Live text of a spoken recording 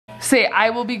Say, I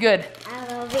will be good.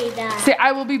 I will be good. Say,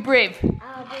 I will be brave.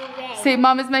 I will be brave. Say,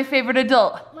 Mom is my favorite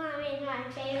adult. Mom is my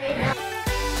favorite adult.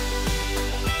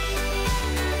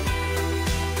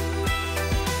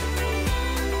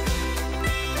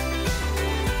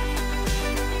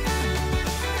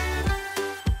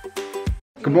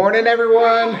 Good morning,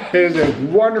 everyone. It is a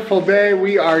wonderful day.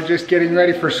 We are just getting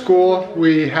ready for school.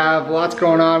 We have lots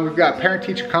going on. We've got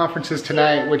parent-teacher conferences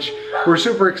tonight, which we're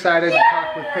super excited to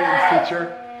talk with Paityn's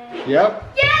teacher.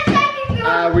 Yep.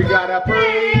 We got up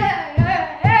early.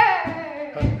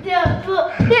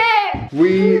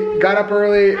 We got up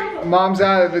early. Mom's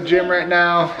out at the gym right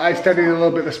now. I studied a little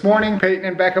bit this morning. Paityn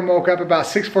and Beckham woke up about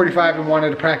 6:45 and wanted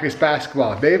to practice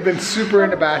basketball. They've been super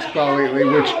into basketball lately,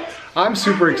 which I'm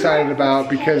super excited about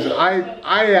because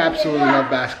I absolutely love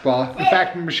basketball. In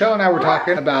fact, Michelle and I were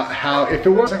talking about how if it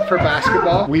wasn't for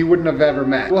basketball, we wouldn't have ever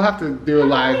met. We'll have to do a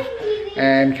live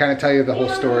and kind of tell you the whole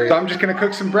story. So I'm just gonna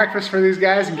cook some breakfast for these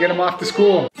guys and get them off to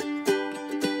school.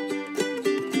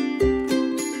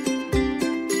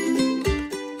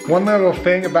 One little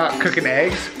thing about cooking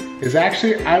eggs is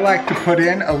actually I like to put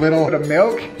in a little bit of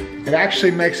milk. It actually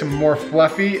makes them more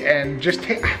fluffy and just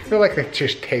I feel like they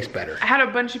just taste better. I had a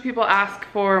bunch of people ask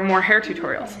for more hair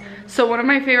tutorials. So one of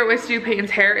my favorite ways to do Paityn's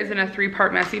hair is in a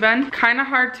 3-part messy bun. Kind of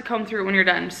hard to comb through when you're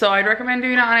done. So I'd recommend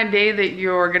doing it on a day that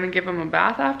you're gonna give them a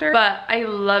bath after. But I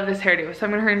love this hairdo, so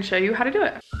I'm gonna hurry and show you how to do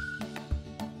it.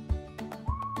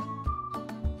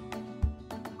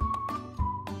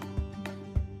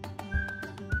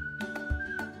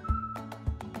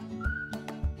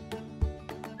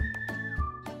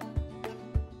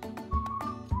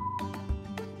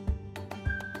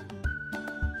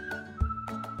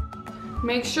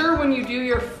 Make sure when you do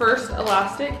your first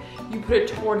elastic, you put it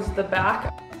towards the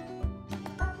back.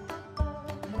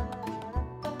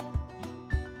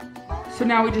 So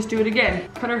now we just do it again.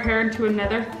 Cut our hair into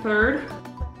another third.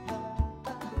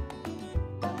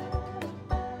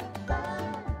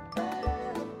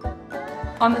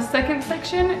 On the second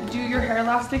section, do your hair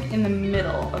elastic in the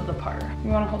middle of the part. You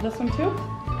wanna hold this one too?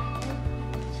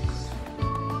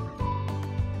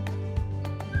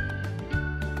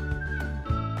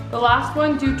 The last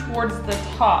one, do towards the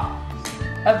top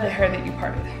of the hair that you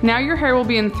parted. Now your hair will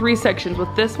be in 3 sections,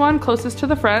 with this one closest to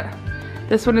the front,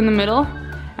 this one in the middle,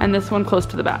 and this one close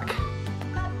to the back.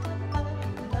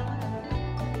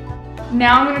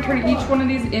 Now I'm gonna turn each one of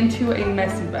these into a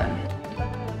messy bun.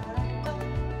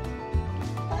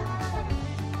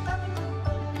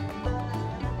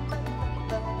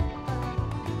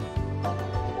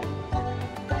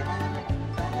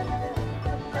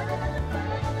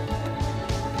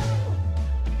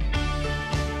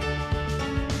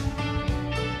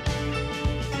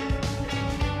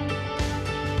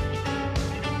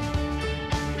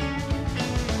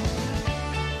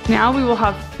 Now we will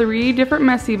have 3 different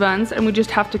messy buns and we just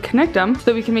have to connect them so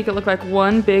that we can make it look like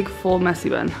one big full messy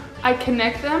bun. I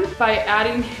connect them by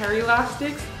adding hair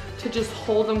elastics to just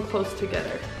hold them close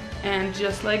together. And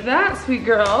just like that, sweet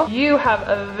girl, you have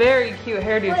a very cute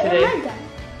hairdo today. Am I done?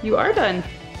 You are done.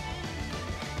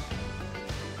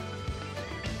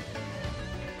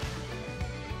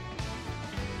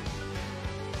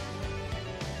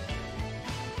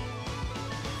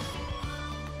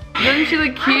 Doesn't she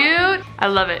look cute? I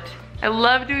love it. I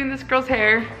love doing this girl's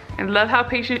hair. I love how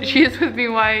patient she is with me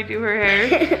while I do her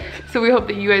hair. So we hope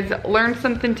that you guys learned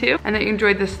something too and that you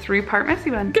enjoyed this 3-part messy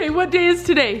bun. Okay, what day is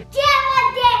today?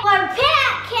 For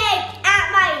pancakes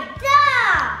at my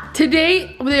job.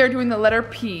 Today, they are doing the letter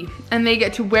P and they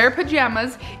get to wear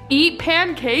pajamas, eat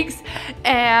pancakes,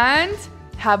 and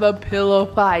have a pillow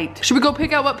fight. Should we go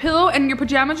pick out what pillow and your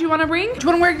pajamas you wanna bring? Do you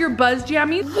wanna wear your Buzz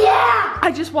jammies? Yeah.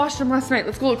 I just washed them last night.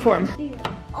 Let's go look for them.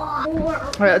 Oh. All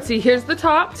right, let's see. Here's the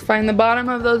top. Let's find the bottom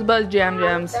of those Buzz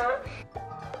jams.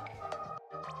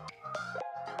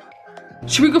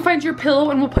 Should we go find your pillow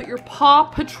and we'll put your Paw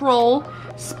Patrol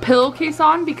pillowcase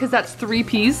on because that's 3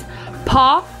 Ps.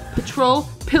 Paw Patrol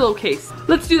pillowcase.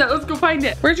 Let's do that. Let's go find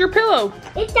it. Where's your pillow?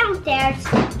 It's downstairs.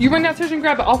 You run downstairs and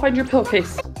grab it. I'll find your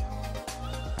pillowcase.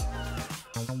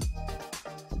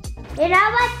 You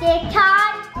know what this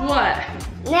time? What?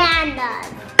 Nanas.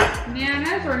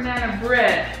 Nanas or Nana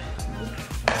bread?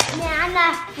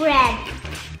 Nana bread.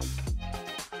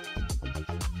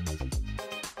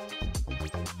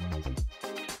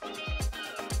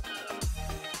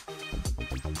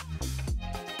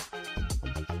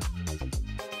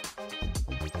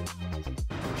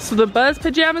 So the Buzz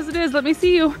pajamas it is. Let me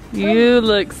see you. You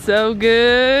look so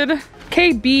good.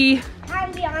 Okay, B.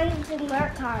 I'm behind the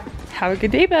work card. Have a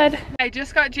good day, bud. I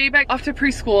just got Jay back off to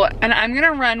preschool and I'm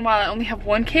gonna run while I only have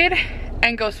one kid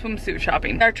and go swimsuit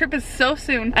shopping. Our trip is so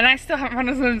soon and I still haven't found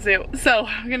a swimsuit. So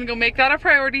I'm gonna go make that a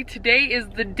priority. Today is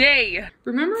the day.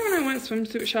 Remember when I went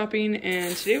swimsuit shopping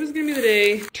and today was gonna be the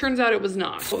day? Turns out it was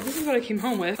not. So this is what I came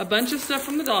home with. A bunch of stuff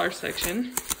from the dollar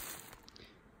section.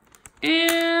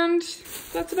 And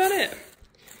that's about it.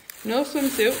 No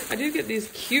swimsuit. I did get these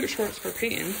cute shorts for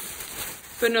Paityn,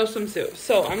 but no swimsuit.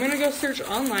 So I'm gonna go search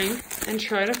online and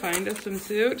try to find a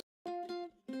swimsuit.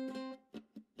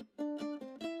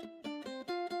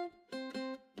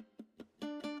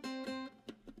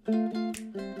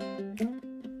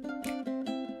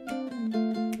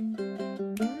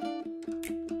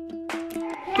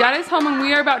 Dad is home and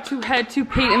we are about to head to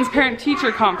Paityn's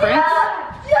parent-teacher conference.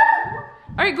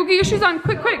 All right, go get your shoes on,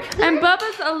 quick, quick. And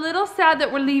Bubba's a little sad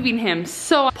that we're leaving him.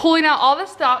 So pulling out all the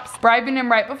stops, bribing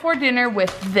him right before dinner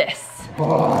with this.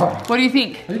 Oh. What do you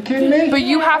think? Are you kidding me? But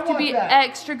you have to be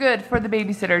extra good for the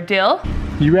babysitter. Dill?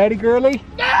 You ready, girly?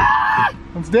 Yeah!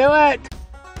 Let's do it.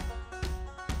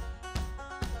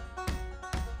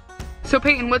 So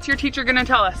Paityn, what's your teacher gonna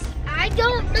tell us? I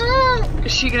don't know.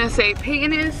 Is she gonna say,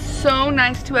 Paityn is so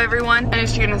nice to everyone? And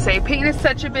is she gonna say, Paityn is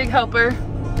such a big helper?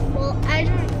 Well, I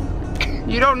don't know.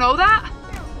 You don't know that?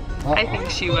 No. I think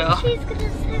she will. She's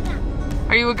gonna say that.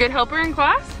 Are you a good helper in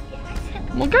class?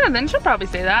 Yes. Well, good, then she'll probably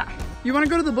say that. You wanna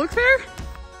go to the book fair?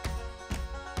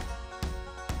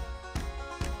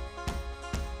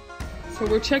 So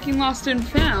we're checking Lost and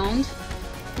Found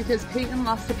because Paityn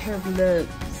lost a pair of gloves.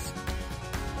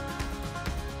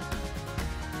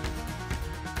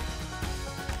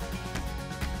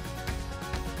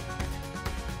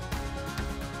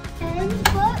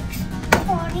 Books,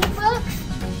 20 books,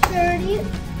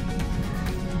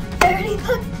 30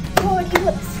 books, 40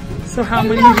 books. So how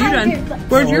many have you done? 100 books.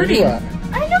 Where's your team?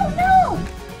 I don't know.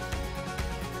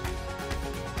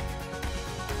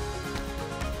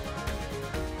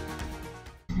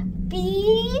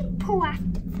 Be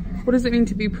proactive. What does it mean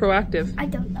to be proactive? I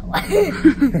don't know.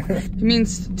 It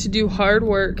means to do hard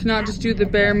work, not just do the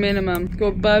bare minimum. Go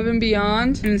above and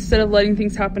beyond, and instead of letting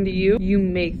things happen to you, you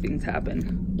make things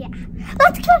happen. Yeah.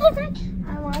 Let's go to the...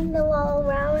 I'm on the wall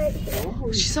around right here.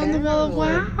 Oh, She's on the wall.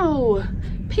 Wow.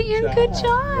 Paityn, good That's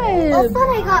job.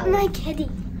 what I got my kitty.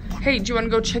 Hey, do you want to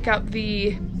go check out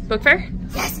the book fair?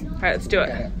 Yes. All right, let's do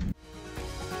it.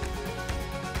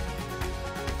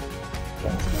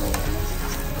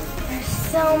 There's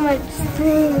so much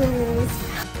things.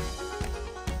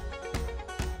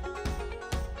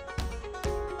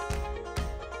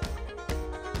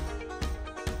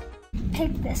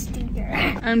 Pick this sticker.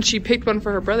 And she picked one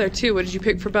for her brother too. What did you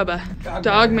pick for Bubba?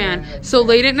 Dog Man. So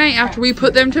late at night after we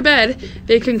put them to bed,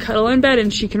 they can cuddle in bed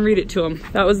and she can read it to them.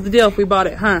 That was the deal if we bought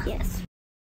it, huh? Yes.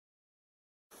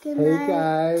 Good Hey night.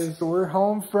 guys, we're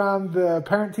home from the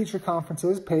parent-teacher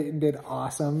conferences. Paityn did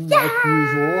awesome, like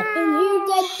usual. And you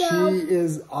did She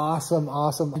is awesome,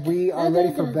 awesome. We are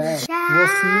ready for bed. We'll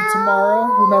see you tomorrow.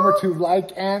 Remember to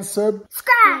like and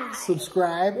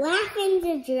subscribe. Laugh in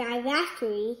the drive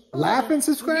after. Laugh and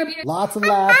subscribe. Lots of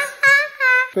laughs.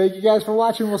 Thank you guys for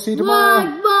watching. We'll see you tomorrow.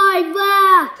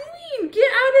 Bye.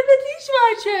 Get out of the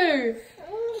dishwasher.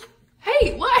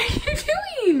 Hey, what are you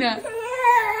doing?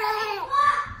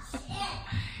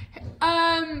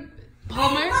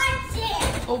 Palmer?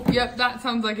 Oh, yep, that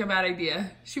sounds like a bad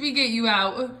idea. Should we get you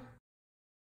out?